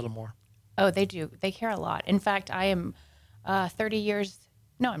just a little more. Oh, they do. They care a lot. In fact, I am 30 years.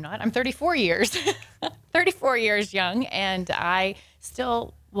 No, I'm not. I'm 34 years. 34 years young, and I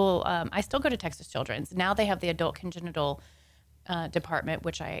still will. I still go to Texas Children's. Now they have the adult congenital department,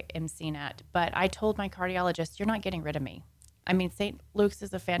 which I am seen at. But I told my cardiologist, you're not getting rid of me. I mean, St. Luke's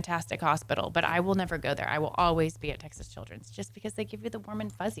is a fantastic hospital, but I will never go there. I will always be at Texas Children's just because they give you the warm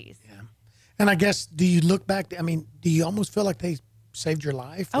and fuzzies. Yeah. And I guess, do you look back, I mean, do you almost feel like they saved your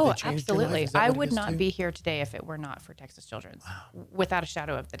life? Oh, absolutely. I would not be here today if it were not for Texas Children's, without a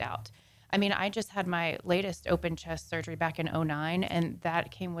shadow of the doubt. I mean, I just had my latest open chest surgery back in 2009, and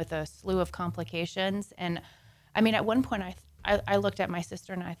that came with a slew of complications. And I mean, at one point I looked at my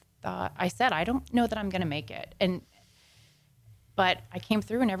sister and I said, I don't know that I'm going to make it. But I came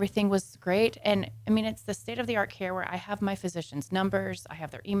through and everything was great. And I mean, it's the state-of-the-art care where I have my physician's numbers, I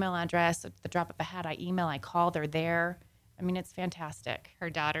have their email address. At the drop of a hat, I email, I call, they're there. I mean, it's fantastic. Her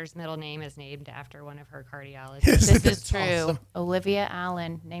daughter's middle name is named after one of her cardiologists. This is true. Awesome. Olivia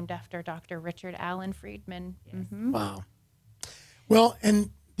Allen, named after Dr. Richard Allen Friedman. Yes. Mm-hmm. Wow. Well, and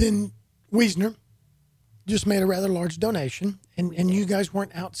then Wiesner just made a rather large donation, and you guys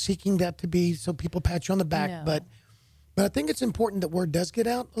weren't out seeking that to be so people pat you on the back, No. but I think it's important that word does get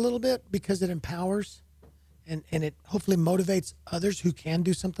out a little bit because it empowers and it hopefully motivates others who can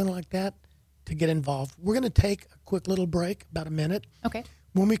do something like that to get involved. We're going to take a quick little break, about a minute. Okay.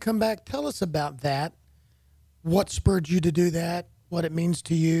 When we come back, tell us about that. What spurred you to do that? what it means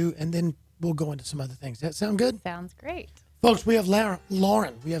to you, and then we'll go into some other things. That sound good? Sounds great. Folks, we have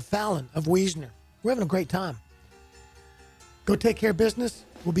Lauren, we have Fallon of Wiesner. We're having a great time. Go take care of business.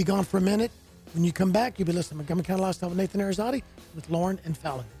 We'll be gone for a minute. When you come back, you'll be listening to Montgomery County Lifestyle with Nathan Arizati with Lauren and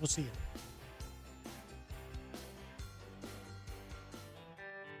Fallon. We'll see you.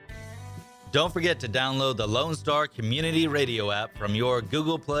 Don't forget to download the Lone Star Community Radio app from your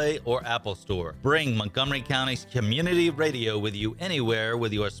Google Play or Apple Store. Bring Montgomery County's community radio with you anywhere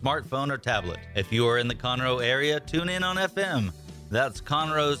with your smartphone or tablet. If you are in the Conroe area, tune in on FM. That's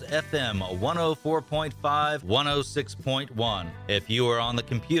Conroe's FM 104.5, 106.1. If you are on the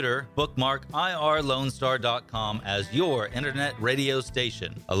computer, bookmark irlonestar.com as your internet radio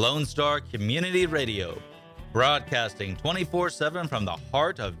station. A Lone Star Community Radio, broadcasting 24/7 from the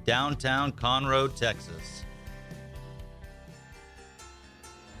heart of downtown Conroe, Texas.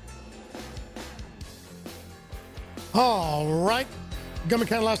 All right. Montgomery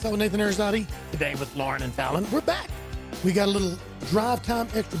County Lifestyle with Nathan Arizati. Today with Lauren and Fallon. We're back. We got a little drive time,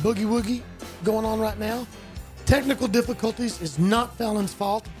 extra boogie woogie going on right now. Technical difficulties is not Fallon's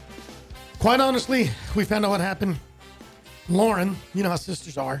fault. Quite honestly, we found out what happened. Lauren, you know how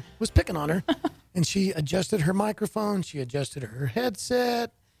sisters are, was picking on her. And she adjusted her microphone. She adjusted her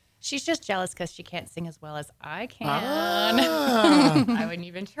headset. She's just jealous because she can't sing as well as I can. I wouldn't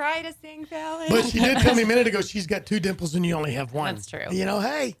even try to sing, Fallon. But she did tell me a minute ago she's got 2 dimples and you only have 1. That's true. You know,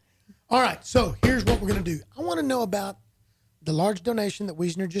 hey. All right, so here's what we're going to do. I want to know about the large donation that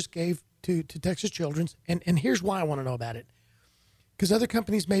Wiesner just gave to Texas Children's, and here's why I want to know about it. Because other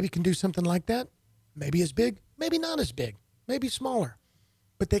companies maybe can do something like that, maybe as big, maybe not as big, maybe smaller,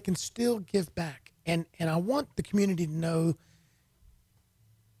 but they can still give back. And I want the community to know,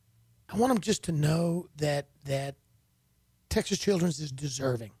 I want them just to know that Texas Children's is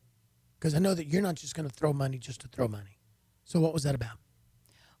deserving. Because I know that you're not just going to throw money just to throw money. So what was that about?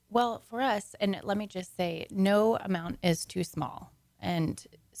 Well, for us, and let me just say, no amount is too small. And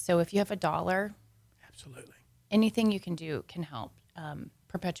so if you have $1, Absolutely. anything you can do can help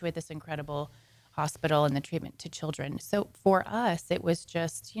perpetuate this incredible hospital and the treatment to children. So for us, it was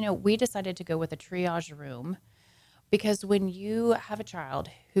just, we decided to go with a triage room because when you have a child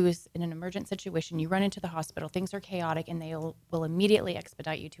who is in an emergent situation, you run into the hospital, things are chaotic, and they will immediately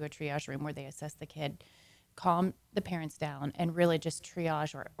expedite you to a triage room where they assess the kid, calm the parents down, and really just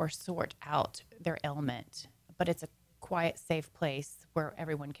triage or sort out their ailment. But it's a quiet, safe place where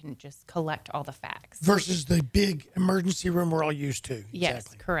everyone can just collect all the facts. Versus the big emergency room we're all used to. Yes,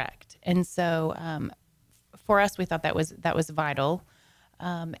 Exactly. correct. And so for us, we thought that was vital.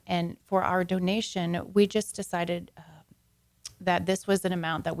 And for our donation, we just decided that this was an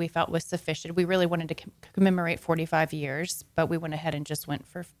amount that we felt was sufficient. We really wanted to commemorate 45 years, but we went ahead and just went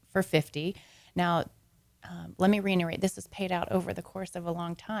for 50. Now, let me reiterate, this is paid out over the course of a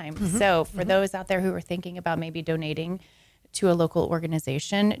long time. So for those out there who are thinking about maybe donating to a local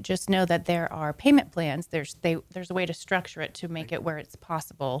organization, just know that there are payment plans. There's a way to structure it to make it where it's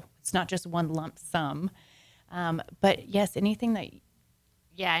possible. It's not just one lump sum. But yes, anything that...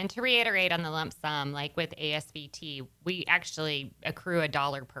 Yeah, and to reiterate on the lump sum, like with ASVT, we actually accrue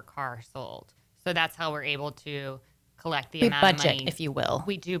 $1 per car sold. So that's how we're able to collect the amount of money. budget, if you will.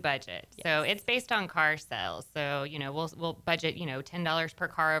 We do budget. Yes. So it's based on car sales. So, we'll budget, $10 per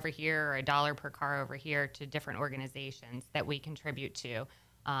car over here or $1 per car over here to different organizations that we contribute to.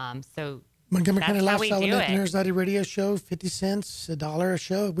 So Montgomery County that's how we Lifestyle do with Nathan it. Arizati radio show, 50 cents, $1 a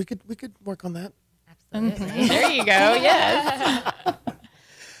show. We could work on that. Absolutely. There you go, yes.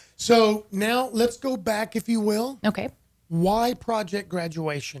 So now let's go back, if you will. Okay. Why Project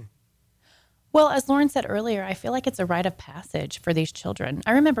Graduation? Well, as Lauren said earlier, I feel like it's a rite of passage for these children.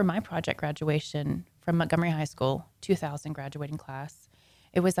 I remember my project graduation from Montgomery High School, 2000 graduating class.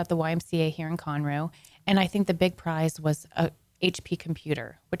 It was at the YMCA here in Conroe, and I think the big prize was a HP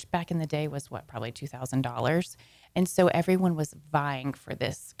computer, which back in the day was probably $2,000. And so everyone was vying for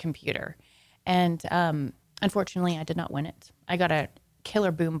this computer. And unfortunately, I did not win it. I got a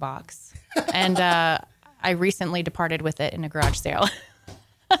killer boom box, and I recently departed with it in a garage sale.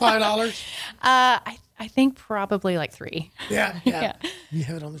 $5? I think probably like 3. Yeah. Yeah. You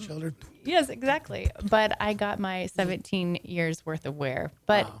have it on the shoulder. Yes, exactly. But I got my 17 years worth of wear.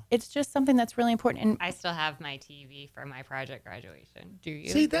 But it's just something that's really important. And I still have my TV from my project graduation. do you?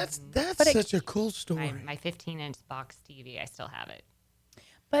 See, that's such a cool story. My 15-inch box TV, I still have it.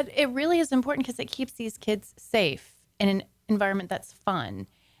 But it really is important because it keeps these kids safe in an environment that's fun.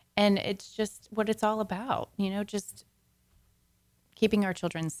 And it's just what it's all about, just keeping our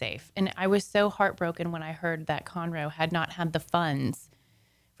children safe. And I was so heartbroken when I heard that Conroe had not had the funds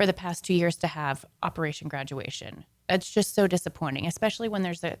for the past 2 years to have Operation Graduation. It's just so disappointing, especially when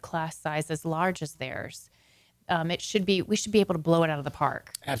there's a class size as large as theirs. We should be able to blow it out of the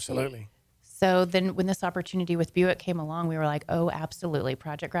park. Absolutely. So then when this opportunity with Buick came along, we were like, oh, absolutely.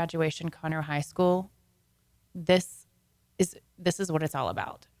 Project Graduation, Conroe High School. This is what it's all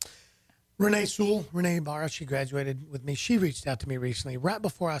about. Renee Barra, she graduated with me. She reached out to me recently, right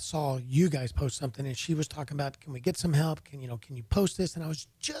before I saw you guys post something, and she was talking about, can we get some help? Can you post this? And I was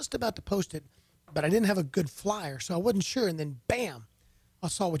just about to post it, but I didn't have a good flyer, so I wasn't sure. And then bam, I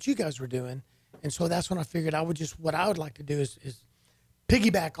saw what you guys were doing. And so that's when I figured what I would like to do is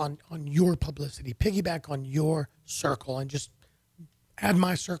piggyback on your publicity, piggyback on your circle, and just add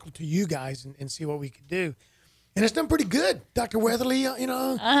my circle to you guys and see what we could do. And it's done pretty good. Dr. Weatherly,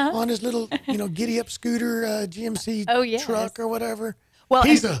 on his little, giddy up scooter GMC truck or whatever. Well,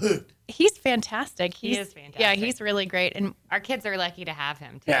 he's a hoot. He's fantastic. He is fantastic. Yeah, he's really great. And our kids are lucky to have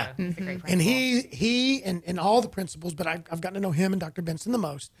him, too. Yeah. He's a great principal. And he and all the principals, but I've gotten to know him and Dr. Benson the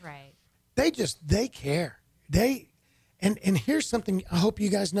most. Right. They care. And here's something I hope you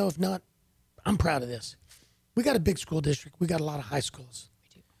guys know. If not, I'm proud of this. We got a big school district. We got a lot of high schools.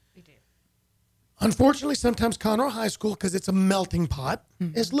 We do. Unfortunately, sometimes Conroe High School, because it's a melting pot,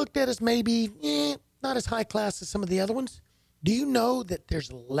 is looked at as maybe not as high class as some of the other ones. Do you know that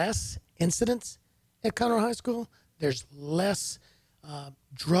there's less incidents at Conroe High School? There's less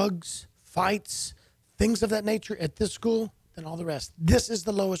drugs, fights, things of that nature at this school than all the rest. This is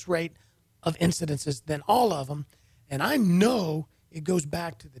the lowest rate of incidences than all of them. And I know it goes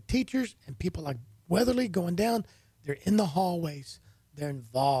back to the teachers and people like Weatherly going down. They're in the hallways. They're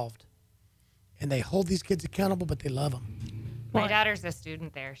involved. And they hold these kids accountable, but they love them. My daughter's a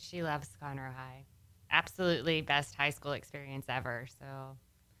student there. She loves Conroe High. Absolutely best high school experience ever. So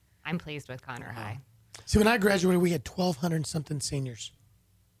I'm pleased with Conroe High. See, when I graduated, we had 1,200 something seniors.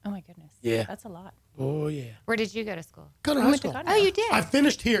 oh my goodness. Yeah. That's a lot. Oh, yeah. Where did you go to school? Conroe High School. Oh, you did? I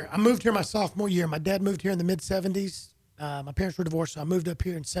finished here. I moved here my sophomore year. My dad moved here in the mid-'70s. My parents were divorced, so I moved up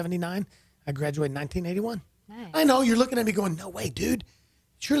here in 79. I graduated in 1981. Nice. I know. You're looking at me going, no way, dude.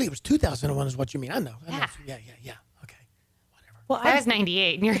 Surely it was 2001 is what you mean. I know. Yeah. Yeah. Okay. Whatever. Well, I was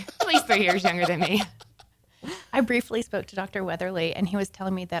 98, and you're at least 3 years younger than me. I briefly spoke to Dr. Weatherly, and he was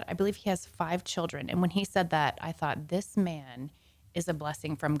telling me that I believe he has 5 children. And when he said that, I thought, this man is a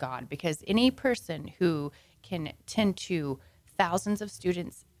blessing from God, because any person who can tend to thousands of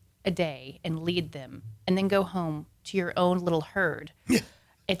students a day and lead them and then go home to your own little herd,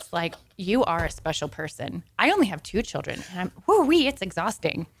 it's like you are a special person. I only have 2 children, and it's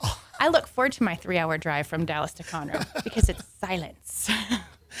exhausting. I look forward to my 3-hour drive from Dallas to Conroe because it's silence.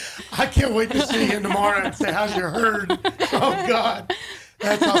 I can't wait to see him tomorrow and say, how's your herd? Oh, God.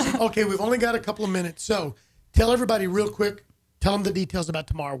 That's awesome. Okay, we've only got a couple of minutes. So tell everybody real quick, tell them the details about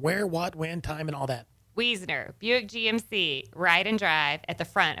tomorrow. Where, what, when, time, and all that. Wiesner, Buick GMC, ride and drive at the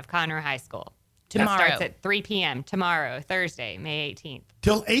front of Conroe High School. Tomorrow. That starts at 3 p.m. tomorrow, Thursday, May 18th.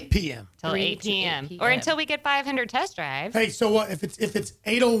 Till 8 p.m. Till 3 8 to 8 p.m. p.m. Or until we get 500 test drives. Hey, so what if it's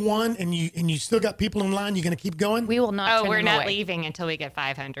 8:01 and you still got people in line? You going to keep going? We will not. Oh, turn we're them not away. leaving until we get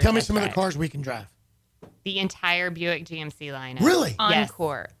 500 Tell me test some of the drives. cars we can drive. The entire Buick GMC lineup. Really? Yes.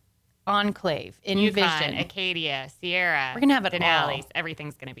 Encore, Enclave, Yukon, Envision. Acadia, Sierra. We're gonna have it Denali's. all.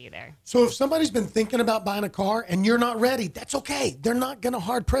 Everything's going to be there. So if somebody's been thinking about buying a car and you're not ready, that's okay. They're not going to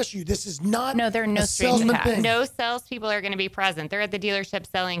hard press you. This is not No, there are no a strings salesman attached. thing. No salespeople are going to be present. They're at the dealership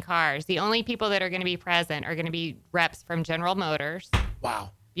selling cars. The only people that are going to be present are going to be reps from General Motors, Wow.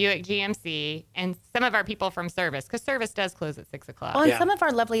 Buick GMC, and some of our people from service, because service does close at 6 o'clock. Well, and Yeah. some of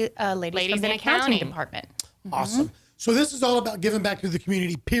our lovely ladies from in the accounting accounting. department. Awesome. So this is all about giving back to the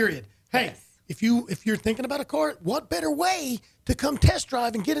community, period. Hey, if you're thinking about a car, what better way to come test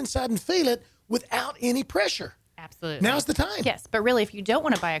drive and get inside and feel it without any pressure? Absolutely. Now's the time. Yes, but really, if you don't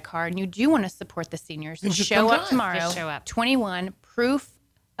want to buy a car and you do want to support the seniors, Then just show come up drive. tomorrow. Just show up. 21, proof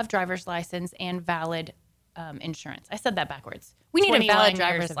of driver's license and valid insurance. I said that backwards. We need a 21 valid years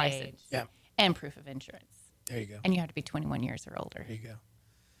driver's of license age. Yeah. and proof of insurance. There you go. And you have to be 21 years or older. There you go.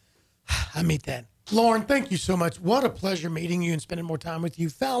 I meet that. Lauren, thank you so much. What a pleasure meeting you and spending more time with you.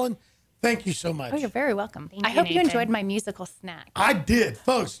 Fallon, thank you so much. Oh, you're very welcome. Thank I you, hope you Nathan. enjoyed my musical snack. I did.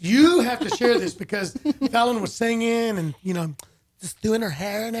 Folks, you have to share this because Fallon was singing and, just doing her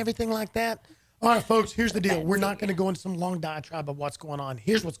hair and everything like that. All right, folks, here's the deal. We're not going to go into some long diatribe of what's going on.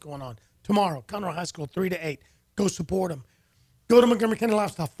 Here's what's going on. Tomorrow, Conroe High School, 3 to 8. Go support them. Go to Montgomery County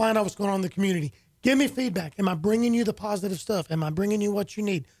Lifestyle. Find out what's going on in the community. Give me feedback. Am I bringing you the positive stuff? Am I bringing you what you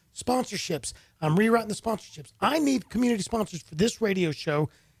need? Sponsorships. I'm rewriting the sponsorships. I need community sponsors for this radio show.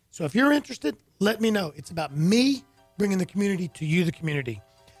 So if you're interested, let me know. It's about me bringing the community to you, the community.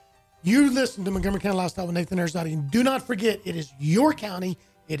 You listen to Montgomery County Lifestyle with Nathan Arizona. And do not forget, it is your county,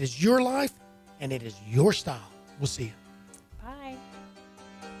 it is your life, and it is your style. We'll see you. Bye.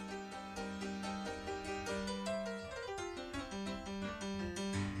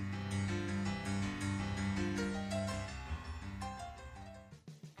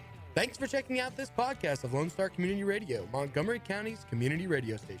 Thanks for checking out this podcast of Lone Star Community Radio, Montgomery County's community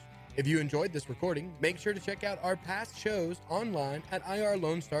radio station. If you enjoyed this recording, make sure to check out our past shows online at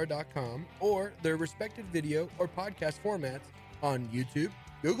irlonestar.com or their respective video or podcast formats on YouTube,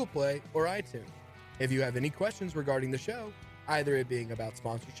 Google Play, or iTunes. If you have any questions regarding the show, either it being about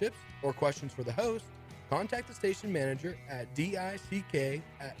sponsorships or questions for the host, contact the station manager at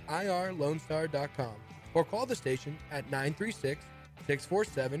dick@irlonestar.com or call the station at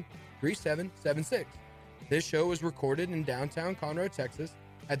 936-647-3776. This show was recorded in downtown Conroe, Texas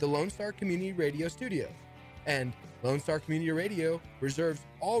at the Lone Star Community Radio Studios, and Lone Star Community Radio reserves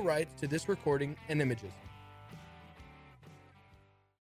all rights to this recording and images.